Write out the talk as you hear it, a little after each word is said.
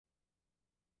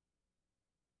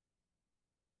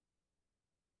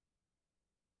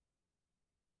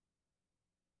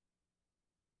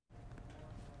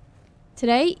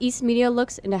Today, East Media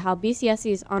looks into how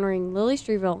BCSC is honoring Lily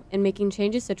Streville and making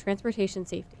changes to transportation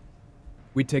safety.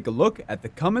 We take a look at the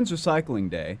Cummins Recycling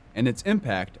Day and its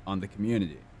impact on the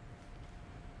community.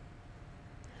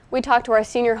 We talked to our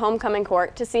senior homecoming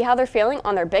court to see how they're feeling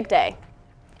on their big day.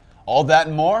 All that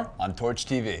and more on Torch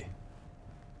TV.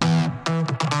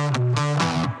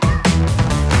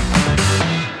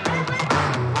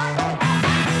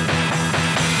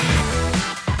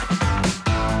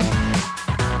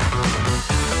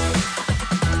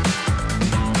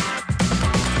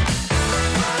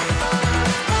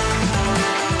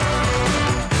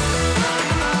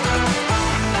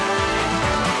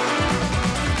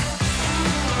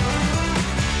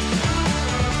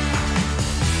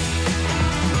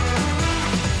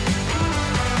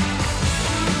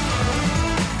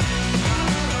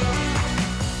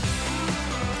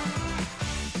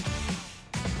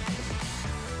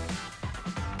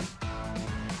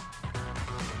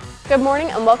 Good morning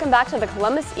and welcome back to the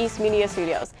Columbus East Media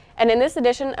Studios. And in this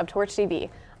edition of Torch TV,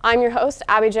 I'm your host,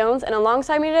 Abby Jones, and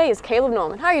alongside me today is Caleb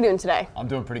Knollman. How are you doing today? I'm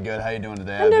doing pretty good. How are you doing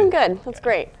today, I'm Abby? doing good. That's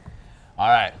great. All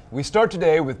right. We start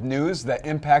today with news that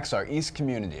impacts our East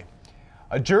community.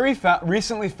 A jury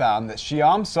recently found that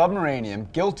Shyam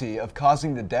Subramaniam guilty of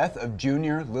causing the death of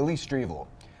junior Lily Streville.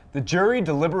 The jury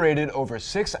deliberated over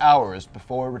 6 hours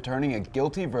before returning a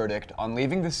guilty verdict on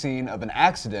leaving the scene of an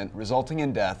accident resulting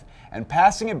in death and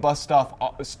passing a bus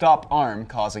stop arm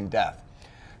causing death.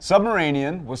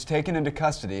 Subramanian was taken into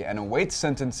custody and awaits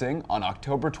sentencing on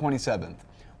October 27th.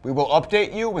 We will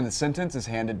update you when the sentence is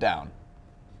handed down.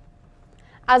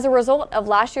 As a result of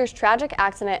last year's tragic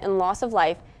accident and loss of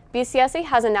life, BCSC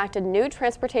has enacted new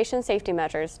transportation safety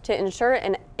measures to ensure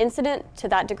an incident to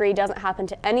that degree doesn't happen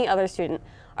to any other student.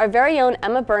 Our very own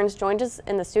Emma Burns joins us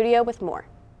in the studio with more.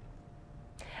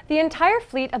 The entire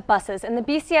fleet of buses in the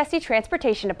BCSC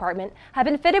Transportation Department have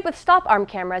been fitted with stop arm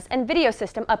cameras and video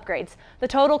system upgrades. The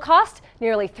total cost,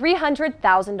 nearly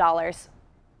 $300,000.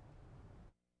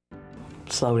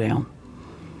 Slow down,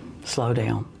 slow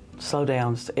down, slow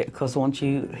down, because once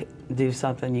you do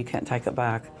something, you can't take it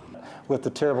back. With the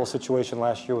terrible situation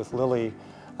last year with Lily,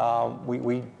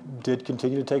 we did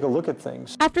continue to take a look at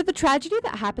things. After the tragedy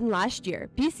that happened last year,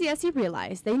 BCSC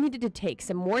realized they needed to take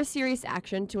some more serious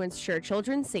action to ensure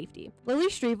children's safety. Lily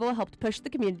Streville helped push the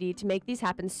community to make these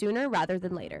happen sooner rather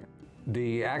than later.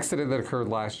 The accident that occurred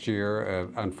last year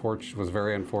was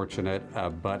very unfortunate,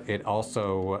 but it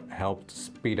also helped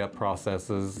speed up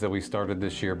processes that we started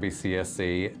this year,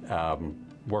 BCSC,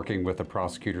 working with the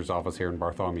prosecutor's office here in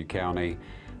Bartholomew County.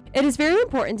 It is very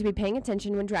important to be paying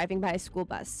attention when driving by a school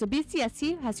bus, so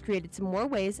BCSC has created some more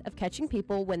ways of catching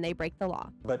people when they break the law.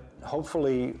 But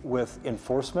hopefully with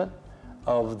enforcement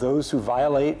of those who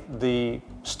violate the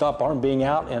stop arm being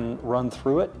out and run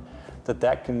through it,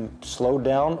 that can slow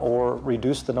down or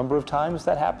reduce the number of times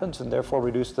that happens, and therefore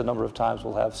reduce the number of times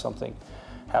we'll have something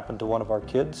happen to one of our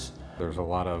kids. There's a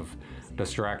lot of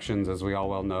distractions, as we all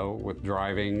well know, with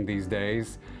driving these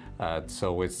days.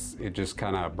 So it just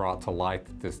kind of brought to light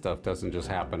that this stuff doesn't just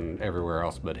happen everywhere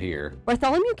else but here.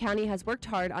 Bartholomew County has worked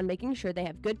hard on making sure they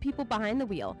have good people behind the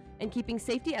wheel and keeping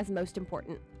safety as most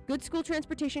important. Good school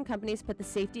transportation companies put the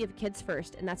safety of kids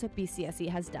first, and that's what BCSC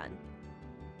has done.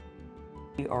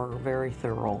 We are very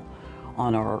thorough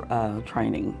on our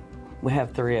training. We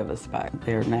have 3 of us back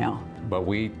there now. But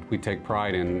we take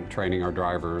pride in training our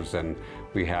drivers, and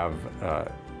we have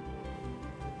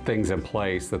things in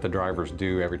place that the drivers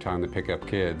do every time they pick up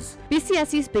kids.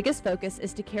 BCSC's biggest focus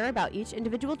is to care about each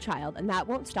individual child, and that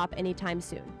won't stop anytime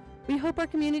soon. We hope our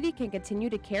community can continue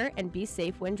to care and be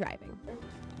safe when driving.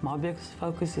 My biggest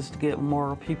focus is to get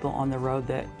more people on the road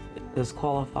that is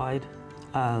qualified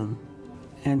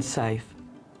and safe.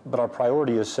 But our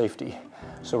priority is safety.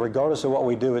 So regardless of what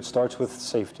we do, it starts with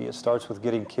safety. It starts with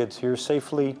getting kids here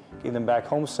safely, getting them back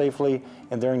home safely,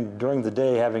 and during the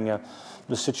day having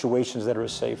the situations that are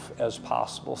as safe as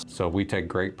possible. So we take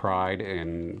great pride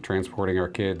in transporting our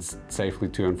kids safely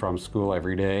to and from school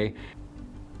every day.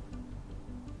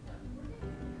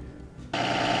 To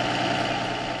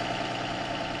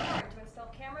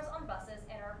install cameras on buses,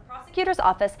 and our prosecutor's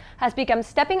office has begun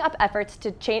stepping up efforts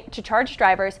to charge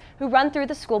drivers who run through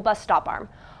the school bus stop arm.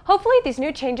 Hopefully these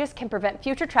new changes can prevent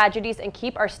future tragedies and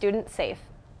keep our students safe.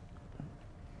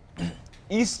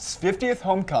 East's 50th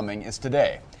homecoming is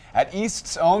today at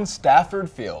East's own Stafford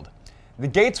Field. The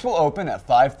gates will open at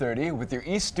 5:30. With your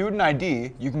East student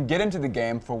ID, you can get into the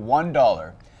game for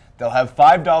 $1. They'll have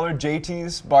 $5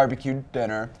 JT's barbecue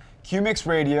dinner, Q-Mix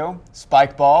radio,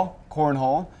 spike ball,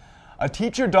 cornhole, a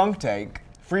teacher dunk tank,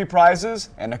 free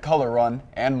prizes, and a color run,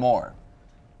 and more.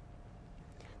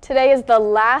 Today is the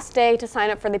last day to sign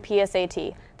up for the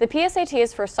PSAT. The PSAT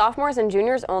is for sophomores and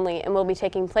juniors only and will be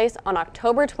taking place on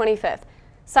October 25th.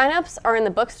 Sign-ups are in the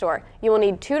bookstore. You will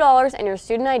need $2 and your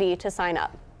student ID to sign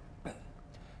up.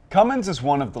 Cummins is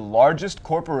one of the largest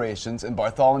corporations in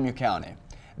Bartholomew County.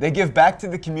 They give back to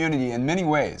the community in many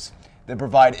ways. They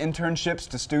provide internships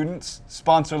to students,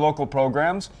 sponsor local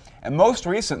programs, and most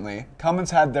recently, Cummins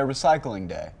had their recycling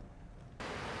day.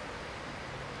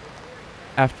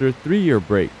 After a 3-year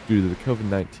break due to the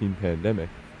COVID-19 pandemic,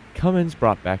 Cummins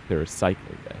brought back their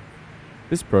recycling day.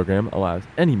 This program allows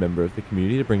any member of the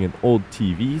community to bring in old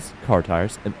TVs, car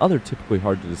tires, and other typically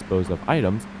hard to dispose of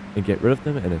items and get rid of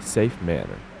them in a safe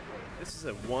manner. This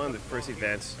is one of the first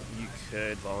events you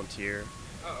could volunteer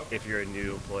if you're a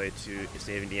new employee to the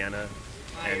state of Indiana.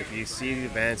 And if you see the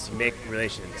events, you make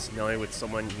relations, not only with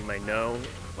someone you might know,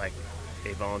 like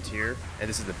a volunteer, and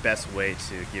this is the best way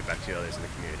to give back to others in the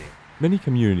community. Many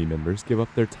community members give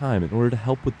up their time in order to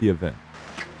help with the event.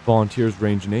 Volunteers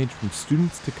range in age from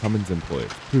students to Cummins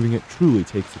employees, proving it truly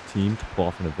takes a team to pull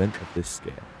off an event of this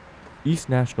scale. East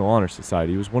National Honor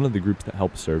Society was one of the groups that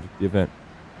helped serve at the event.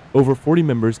 Over 40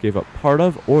 members gave up part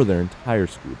of or their entire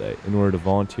school day in order to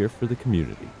volunteer for the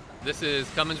community. This is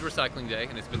Cummins Recycling Day,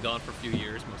 and it's been gone for a few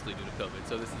years, mostly due to COVID,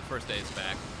 so this is the first day it's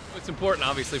back. It's important,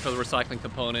 obviously, for the recycling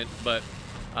component, but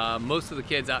most of the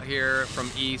kids out here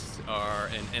from East are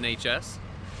in NHS,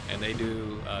 and they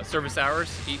do service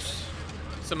hours each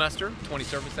semester, 20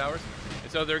 service hours.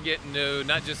 And so they're getting to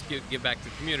not just give back to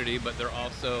the community, but they're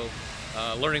also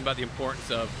learning about the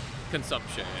importance of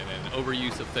consumption and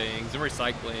overuse of things and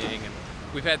recycling. And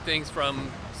we've had things from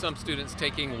some students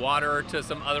taking water to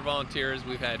some other volunteers.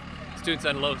 We've had students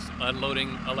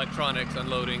unloading electronics,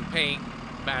 unloading paint,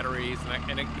 batteries,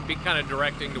 and it can be kind of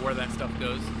directing to where that stuff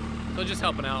goes. So just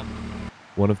helping out.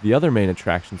 One of the other main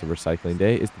attractions of Recycling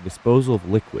Day is the disposal of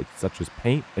liquids such as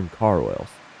paint and car oils.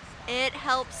 It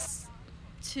helps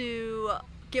to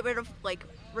get rid of like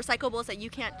recyclables that you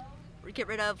can't get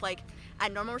rid of like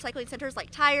at normal recycling centers, like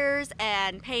tires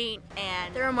and paint,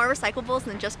 and there are more recyclables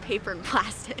than just paper and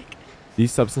plastic.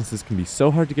 These substances can be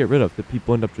so hard to get rid of that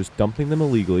people end up just dumping them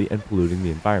illegally and polluting the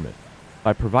environment.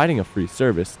 By providing a free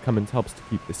service, Cummins helps to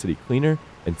keep the city cleaner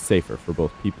and safer for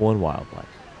both people and wildlife.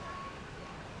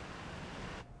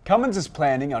 Cummins is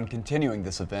planning on continuing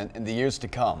this event in the years to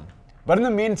come. But in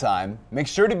the meantime, make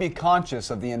sure to be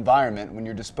conscious of the environment when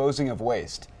you're disposing of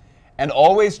waste, and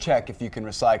always check if you can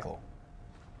recycle.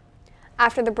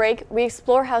 After the break, we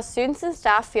explore how students and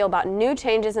staff feel about new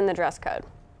changes in the dress code.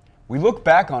 We look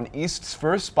back on East's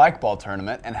first spikeball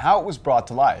tournament and how it was brought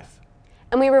to life.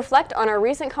 And we reflect on our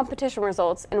recent competition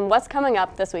results and what's coming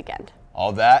up this weekend.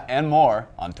 All that and more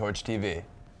on Torch TV.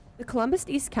 The Columbus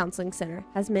East Counseling Center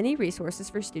has many resources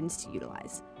for students to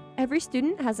utilize. Every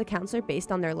student has a counselor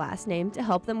based on their last name to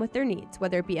help them with their needs,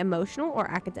 whether it be emotional or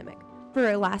academic.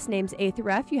 For last names A through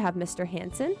F, you have Mr.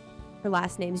 Hansen. For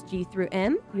last names G through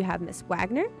M, you have Miss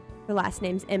Wagner. For last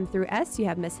names M through S, you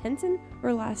have Miss Hinton.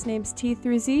 For last names T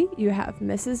through Z, you have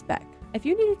Mrs. Beck. If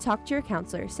you need to talk to your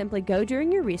counselor, simply go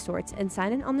during your resource and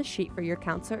sign in on the sheet for your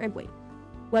counselor and wait.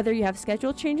 Whether you have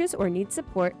schedule changes or need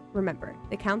support, remember,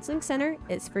 the Counseling Center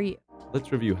is for you.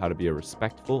 Let's review how to be a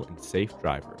respectful and safe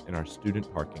driver in our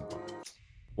student parking lot.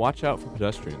 Watch out for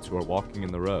pedestrians who are walking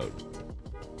in the road.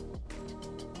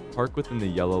 Park within the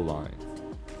yellow lines.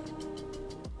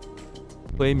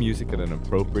 Play music at an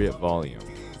appropriate volume.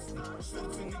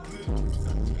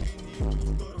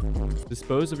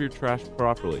 Dispose of your trash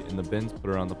properly in the bins put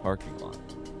around the parking lot.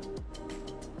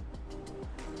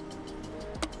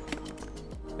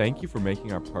 Thank you for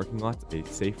making our parking lots a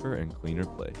safer and cleaner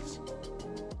place.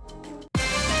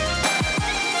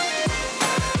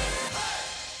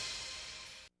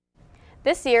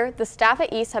 This year, the staff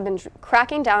at East have been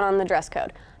cracking down on the dress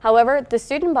code. However, the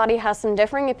student body has some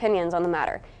differing opinions on the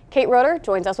matter. Kate Roeder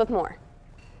joins us with more.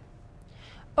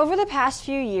 Over the past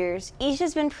few years, East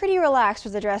has been pretty relaxed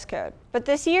with the dress code, but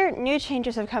this year, new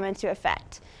changes have come into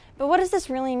effect. But what does this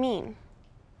really mean?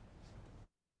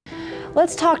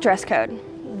 Let's talk dress code.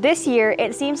 This year,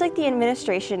 it seems like the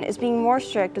administration is being more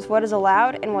strict with what is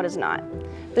allowed and what is not.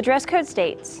 The dress code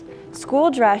states,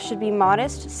 school dress should be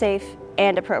modest, safe,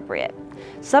 and appropriate.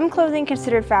 Some clothing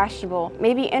considered fashionable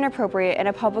may be inappropriate in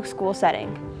a public school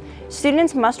setting.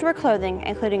 Students must wear clothing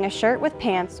including a shirt with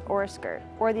pants or a skirt,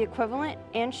 or the equivalent,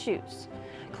 and shoes.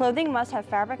 Clothing must have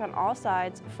fabric on all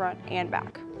sides, front and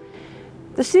back.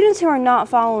 The students who are not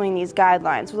following these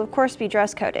guidelines will of course be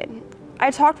dress coded. I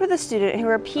talked with a student who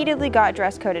repeatedly got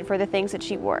dress coded for the things that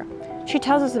she wore. She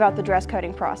tells us about the dress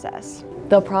coding process.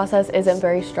 The process isn't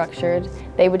very structured.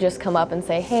 They would just come up and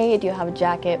say, hey, do you have a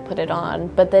jacket? Put it on.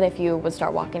 But then if you would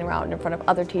start walking around in front of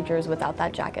other teachers without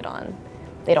that jacket on,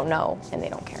 they don't know and they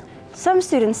don't care. Some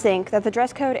students think that the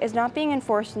dress code is not being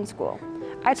enforced in school.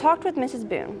 I talked with Mrs.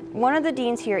 Boone, one of the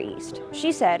deans here at East.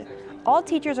 She said, all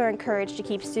teachers are encouraged to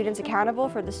keep students accountable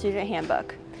for the student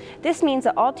handbook. This means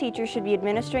that all teachers should be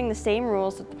administering the same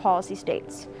rules that the policy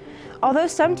states. Although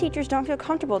some teachers don't feel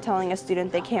comfortable telling a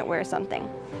student they can't wear something.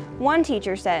 One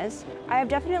teacher says, I have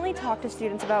definitely talked to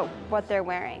students about what they're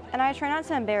wearing, and I try not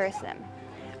to embarrass them.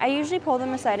 I usually pull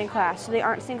them aside in class so they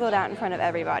aren't singled out in front of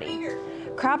everybody.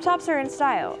 Crop tops are in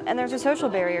style, and there's a social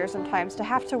barrier sometimes to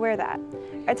have to wear that.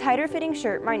 A tighter fitting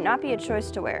shirt might not be a choice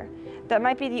to wear. That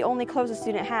might be the only clothes a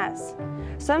student has.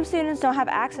 Some students don't have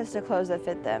access to clothes that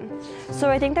fit them. So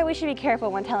I think that we should be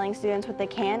careful when telling students what they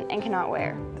can and cannot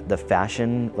wear. The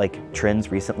fashion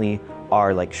trends recently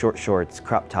are short shorts,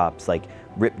 crop tops,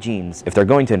 ripped jeans. If they're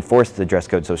going to enforce the dress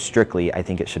code so strictly, I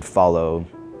think it should follow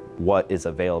what is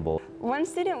available. One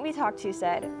student we talked to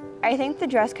said, I think the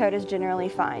dress code is generally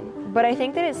fine, but I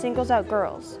think that it singles out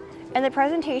girls. In the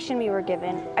presentation we were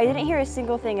given, I didn't hear a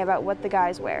single thing about what the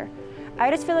guys wear. I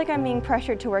just feel like I'm being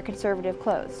pressured to wear conservative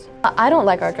clothes. I don't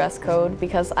like our dress code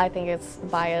because I think it's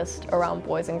biased around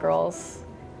boys and girls,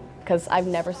 because I've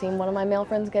never seen one of my male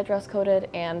friends get dress coded,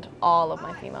 and all of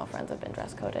my female friends have been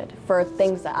dress coded for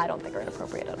things that I don't think are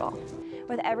inappropriate at all.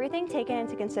 With everything taken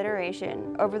into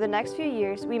consideration, over the next few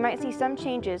years, we might see some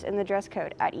changes in the dress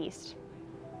code at East.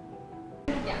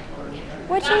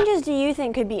 What changes do you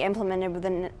think could be implemented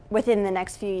within the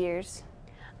next few years?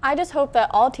 I just hope that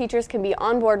all teachers can be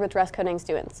on board with dress coding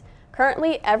students.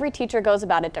 Currently, every teacher goes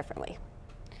about it differently.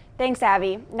 Thanks,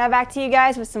 Abby. Now back to you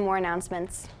guys with some more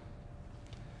announcements.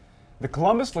 The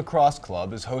Columbus Lacrosse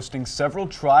Club is hosting several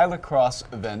tri-lacrosse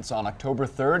events on October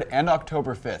 3rd and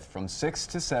October 5th from 6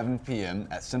 to 7 p.m.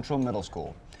 at Central Middle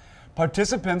School.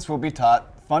 Participants will be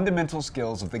taught fundamental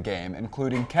skills of the game,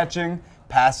 including catching,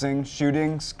 passing,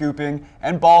 shooting, scooping,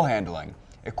 and ball handling.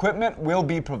 Equipment will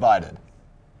be provided.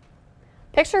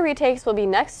 Picture retakes will be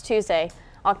next Tuesday,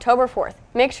 October 4th.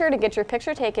 Make sure to get your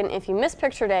picture taken if you missed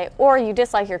picture day or you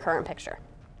dislike your current picture.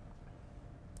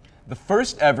 The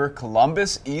first ever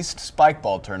Columbus East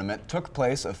Spikeball tournament took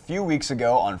place a few weeks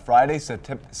ago on Friday,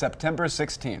 September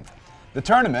 16th. The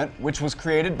tournament, which was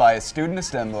created by a student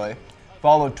assembly,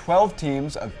 followed 12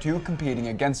 teams of 2 competing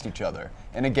against each other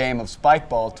in a game of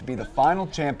spikeball to be the final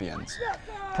champions.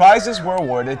 Prizes were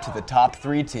awarded to the top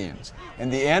 3 teams. In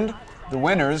the end, the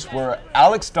winners were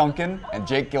Alex Duncan and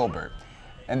Jake Gilbert,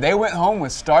 and they went home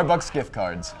with Starbucks gift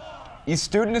cards. East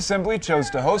Student Assembly chose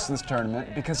to host this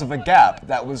tournament because of a gap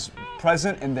that was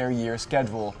present in their year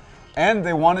schedule, and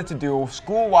they wanted to do a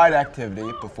school-wide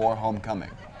activity before homecoming.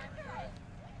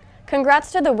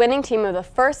 Congrats to the winning team of the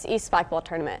first East Spikeball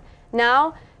tournament.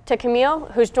 Now to Camille,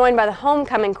 who's joined by the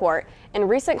homecoming court in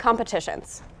recent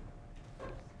competitions.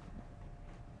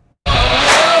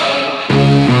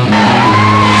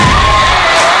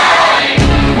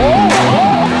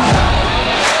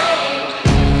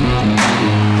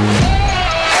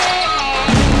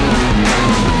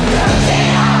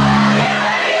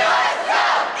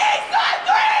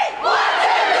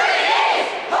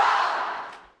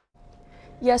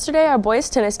 Yesterday, our boys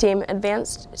tennis team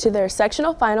advanced to their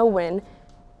sectional final win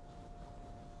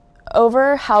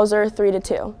over Hauser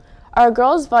 3-2. Our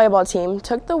girls volleyball team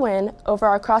took the win over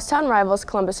our crosstown rivals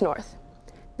Columbus North.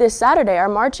 This Saturday, our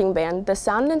marching band, the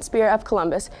Sound and Spirit of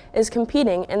Columbus, is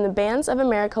competing in the Bands of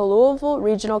America Louisville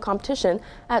Regional Competition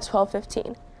at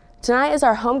 12:15. Tonight is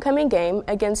our homecoming game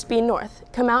against B North.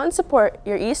 Come out and support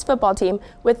your East football team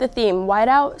with the theme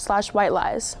Whiteout/White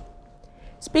Lies.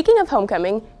 Speaking of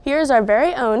homecoming, here is our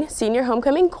very own senior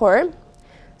homecoming court.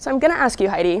 So I'm going to ask you,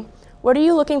 Heidi, what are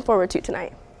you looking forward to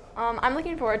tonight? I'm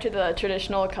looking forward to the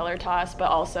traditional color toss,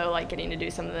 but also getting to do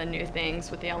some of the new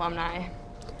things with the alumni.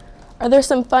 Are there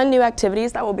some fun new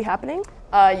activities that will be happening?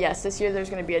 Yes, this year there's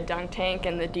going to be a dunk tank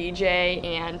and the DJ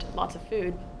and lots of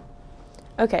food.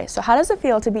 Okay, so how does it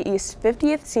feel to be East's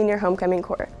 50th senior homecoming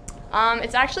court?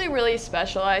 It's actually really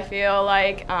special, I feel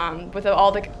like, with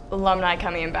all the alumni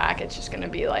coming back, it's just going to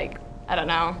be I don't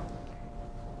know.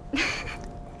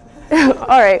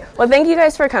 All right, well thank you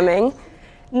guys for coming.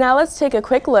 Now let's take a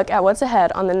quick look at what's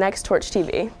ahead on the next Torch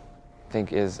TV. I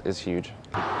think is huge.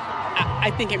 I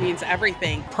think it means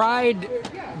everything. Pride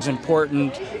is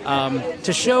important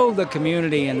to show the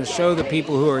community and to show the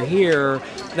people who are here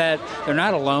that they're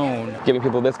not alone. Giving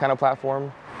people this kind of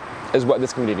platform is what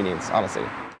this community needs, honestly.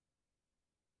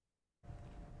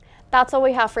 That's all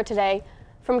we have for today.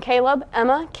 From Caleb,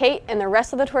 Emma, Kate, and the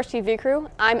rest of the Torch TV crew,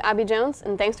 I'm Abby Jones,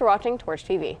 and thanks for watching Torch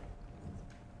TV.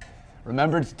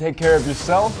 Remember to take care of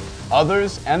yourself,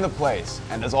 others, and the place.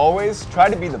 And as always, try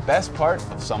to be the best part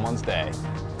of someone's day.